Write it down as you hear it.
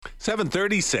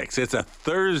7:36. It's a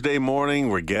Thursday morning.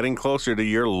 We're getting closer to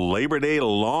your Labor Day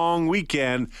long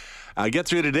weekend. Get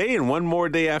through today and one more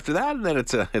day after that, and then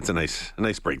it's a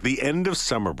nice break. The end of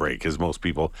summer break, as most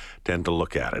people tend to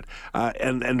look at it.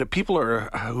 And the people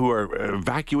who are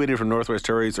evacuated from Northwest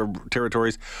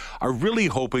Territories are really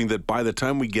hoping that by the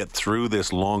time we get through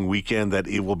this long weekend, that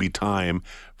it will be time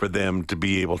for them to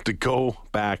be able to go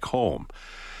back home.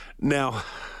 Now,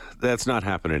 that's not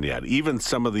happening yet. Even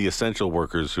some of the essential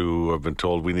workers who have been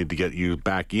told we need to get you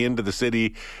back into the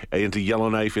city, into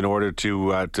Yellowknife, in order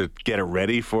to get it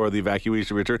ready for the evacuees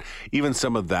to return. Even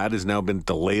some of that has now been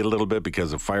delayed a little bit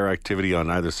because of fire activity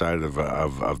on either side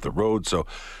of the road. So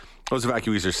those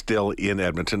evacuees are still in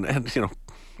Edmonton, and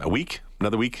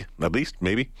another week at least,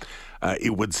 maybe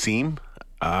it would seem.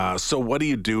 So what do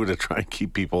you do to try and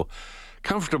keep people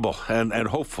comfortable and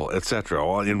hopeful, etc.?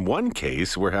 Well, in one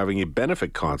case, we're having a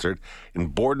benefit concert in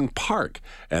Borden Park,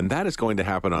 and that is going to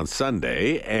happen on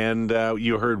Sunday. And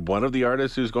you heard one of the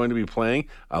artists who's going to be playing,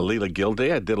 Leela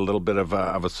Gilday. I did a little bit of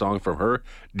a song from her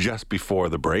just before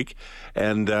the break.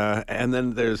 And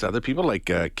then there's other people like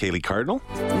Kaylee Cardinal.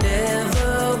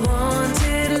 Never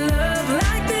wanted love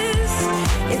like this.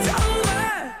 It's over.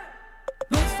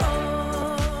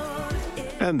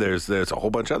 And there's a whole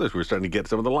bunch of others. We're starting to get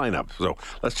some of the lineup. So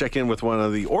let's check in with one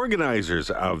of the organizers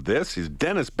of this. He's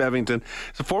Dennis Bevington.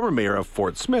 He's the former mayor of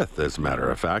Fort Smith, as a matter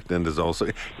of fact, and is also,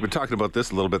 we've been talking about this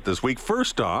a little bit this week.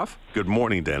 First off, good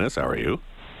morning, Dennis. How are you?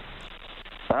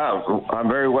 I'm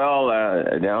very well.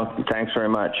 Thanks very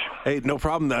much. Hey, no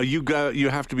problem. Now you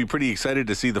have to be pretty excited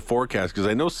to see the forecast, because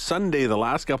I know Sunday, the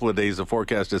last couple of days, the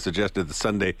forecast has suggested that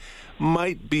Sunday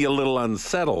might be a little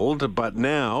unsettled, but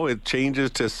now it changes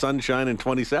to sunshine and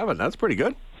 27. That's pretty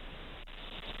good.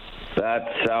 That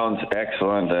sounds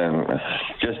excellent, and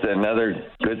just another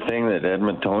good thing that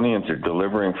Edmontonians are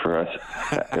delivering for us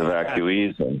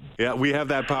evacuees. Yeah, we have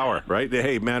that power, right?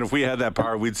 Hey, man, if we had that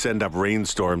power, we'd send up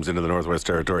rainstorms into the Northwest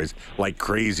Territories like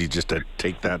crazy just to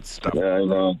take that stuff. Yeah, I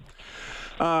know.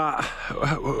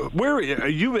 Where are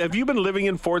you? Have you been living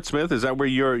in Fort Smith? Is that where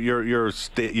you're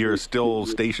still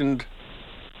stationed?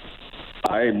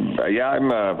 I'm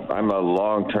a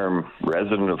long-term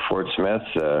resident of Fort Smith,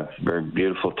 a very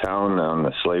beautiful town on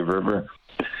the Slave River,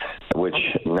 which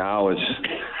now is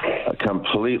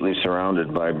completely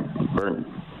surrounded by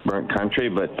burnt country.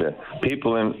 But the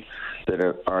people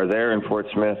that are there in Fort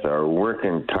Smith are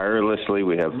working tirelessly.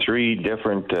 We have 3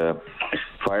 different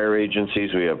fire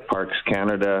agencies. We have Parks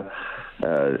Canada,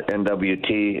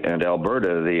 NWT, and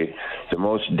Alberta. The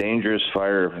most dangerous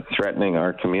fire threatening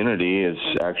our community is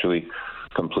actually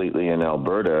completely in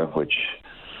Alberta, which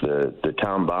the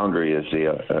town boundary is the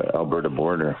Alberta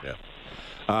border.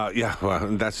 Yeah.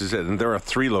 Well, that's just it. And there are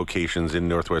 3 locations in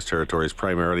Northwest Territories,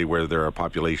 primarily where there are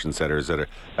population centers that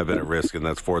have been at risk, and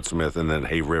that's Fort Smith, and then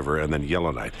Hay River, and then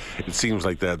Yellowknife. It seems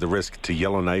like the risk to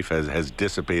Yellowknife has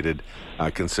dissipated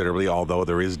considerably, although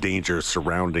there is danger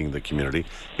surrounding the community.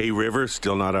 Hay River,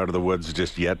 still not out of the woods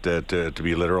just yet, to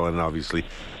be literal, and obviously,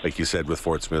 like you said, with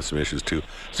Fort Smith, some issues too.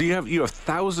 So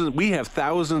we have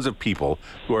thousands of people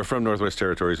who are from Northwest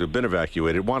Territories who have been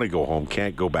evacuated, want to go home,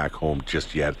 can't go back home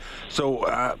just yet. So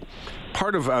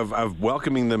part of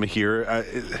welcoming them here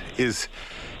is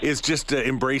just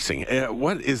embracing.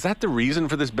 What is that the reason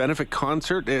for this benefit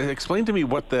concert? Explain to me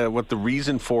what the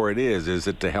reason for it is. Is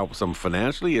it to help some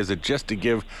financially? Is it just to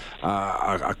give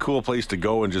a cool place to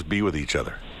go and just be with each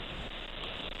other?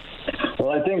 Well,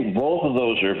 I think both of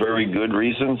those are very good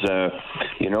reasons.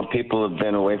 People have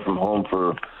been away from home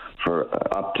for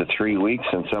up to 3 weeks.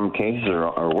 In some cases,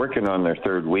 are working on their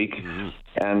 3rd week,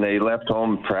 and they left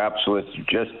home perhaps with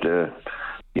just a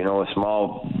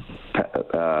small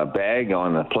bag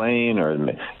on the plane, or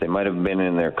they might have been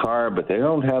in their car, but they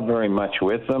don't have very much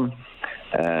with them,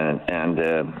 and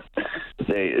the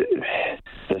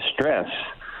stress,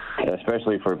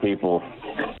 especially for people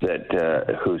that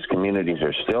whose communities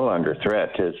are still under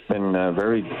threat, has been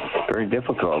very, very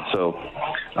difficult. So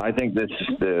I think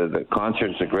the concert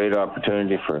is a great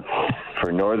opportunity for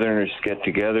Northerners to get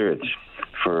together. It's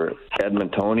for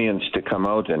Edmontonians to come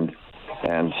out and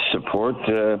support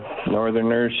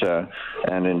Northerners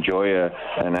and enjoy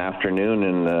an afternoon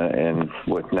in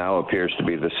what now appears to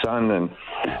be the sun, and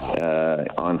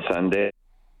on Sunday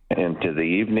into the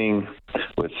evening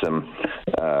with some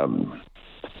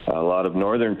a lot of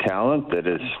northern talent that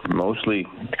is mostly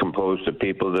composed of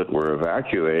people that were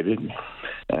evacuated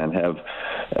and have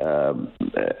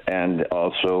and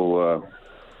also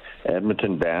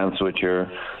Edmonton bands which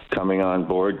are coming on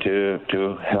board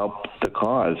to help the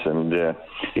cause. And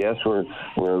yes, we're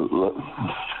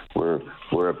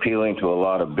appealing to a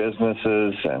lot of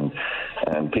businesses and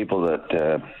people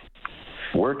that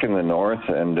work in the north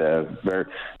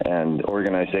and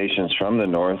organizations from the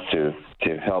north to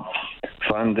help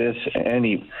fund this.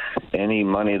 Any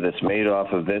money that's made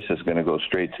off of this is going to go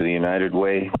straight to the United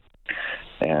Way.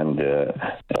 And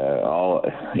all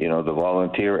the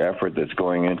volunteer effort that's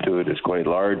going into it is quite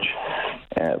large,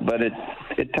 but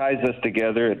it ties us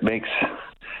together. It makes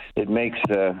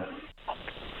the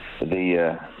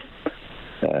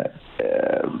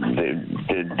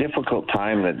difficult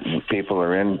time that people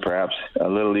are in perhaps a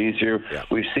little easier. Yeah.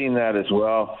 We've seen that as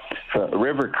well.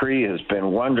 River Cree has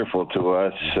been wonderful to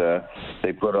us.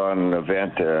 They put on an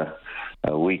event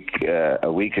a week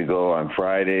ago on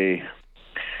Friday,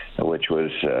 which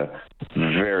was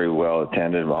very well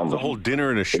attended. The whole dinner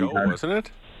and a show, wasn't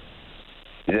it?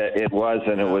 It was,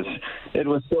 and it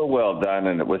was so well done,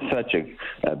 and it was such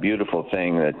a beautiful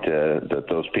thing that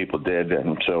those people did.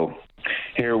 And so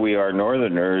here we are,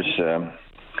 Northerners,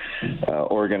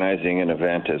 organizing an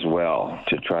event as well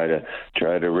to try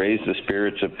to raise the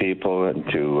spirits of people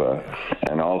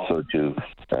and also to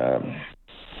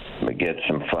get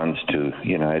some funds to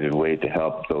United Way to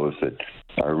help those that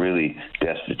are really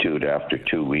destitute after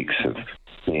 2 weeks of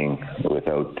being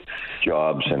without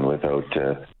jobs and without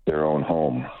their own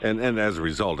home. And as a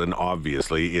result, and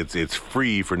obviously, it's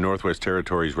free for Northwest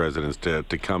Territories residents to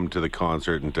come to the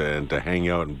concert and to hang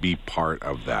out and be part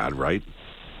of that, right?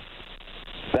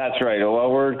 That's right.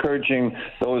 Well, we're encouraging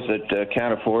those that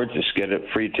can't afford to just get a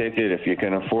free ticket. If you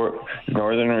can afford,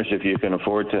 Northerners, if you can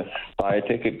afford to buy a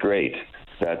ticket, great.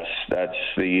 That's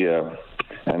the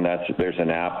and there's an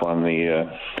app on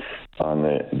the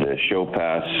Show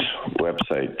Pass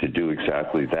website to do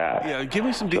exactly that. Yeah, give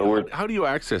me some details. How do you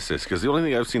access this? Because the only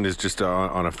thing I've seen is just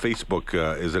on a Facebook.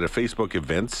 Is it a Facebook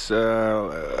events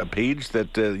page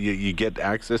that you get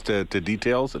access to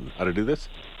details and how to do this?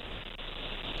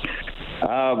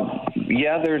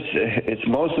 Yeah, it's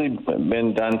mostly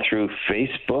been done through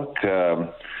Facebook,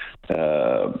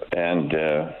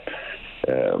 and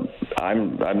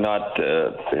I'm not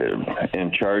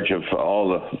in charge of all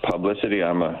the publicity.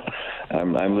 I'm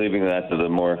leaving that to the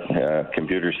more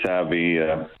computer savvy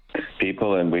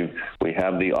people, and we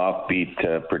have the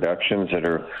Offbeat Productions that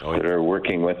are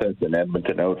working with us, an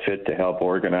Edmonton outfit to help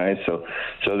organize. So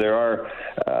there are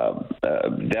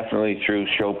definitely through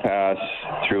Show Pass,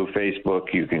 through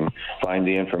Facebook, you can find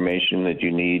the information that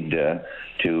you need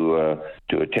to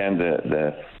attend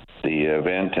the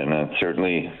event, and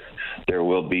certainly there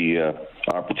will be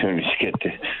opportunities to get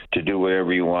to do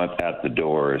whatever you want at the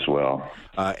door as well.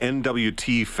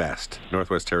 NWT Fest,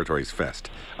 Northwest Territories Fest,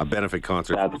 a benefit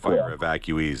concert for fire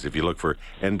evacuees. If you look for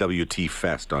NWT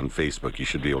Fest on Facebook, you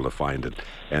should be able to find it,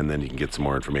 and then you can get some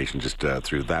more information just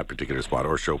through that particular spot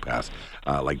or Show Pass,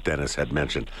 like Dennis had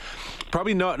mentioned.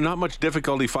 Probably not much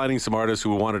difficulty finding some artists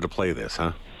who wanted to play this,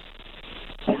 huh?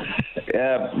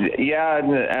 Yeah,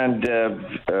 and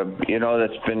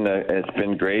it's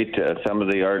been great. Some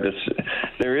of the artists,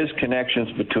 there is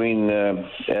connections between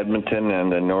Edmonton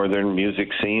and the northern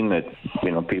music scene that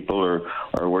people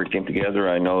are working together.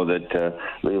 I know that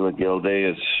Leela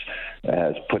Gilday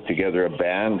has put together a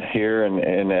band here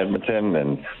in Edmonton,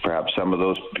 and perhaps some of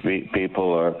those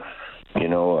people are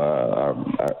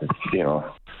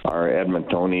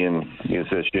Edmontonian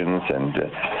musicians, and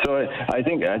so I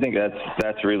think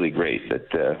that's really great that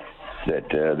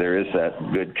there is that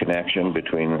good connection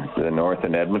between the north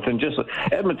and Edmonton. Just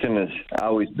Edmonton has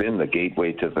always been the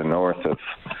gateway to the north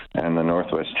and the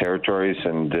Northwest Territories,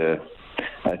 and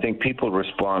I think people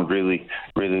respond really,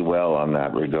 really well on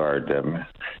that regard, and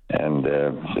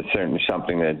it's certainly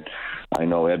something that I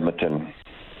know Edmonton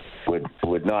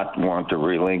would not want to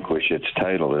relinquish its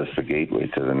title as the gateway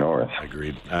to the north.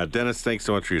 Agreed. Dennis, thanks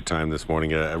so much for your time this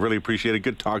morning. I really appreciate it.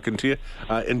 Good talking to you.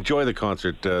 Enjoy the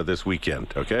concert this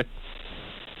weekend, okay?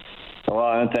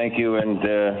 Well, and thank you, and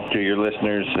to your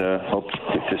listeners, hope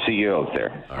to see you out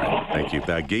there. All right, thank you.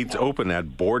 Gates open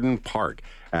at Borden Park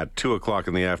at 2 o'clock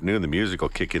in the afternoon. The music will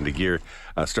kick into gear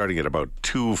starting at about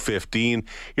 2:15.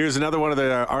 Here's another one of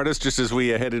the artists just as we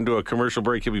head into a commercial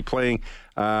break. He'll be playing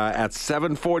at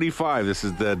 7:45. This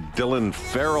is the Dylan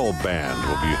Farrell Band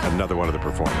will be another one of the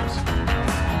performers.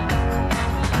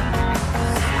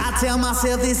 I tell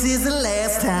myself this is the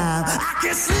last time I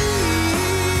can sleep.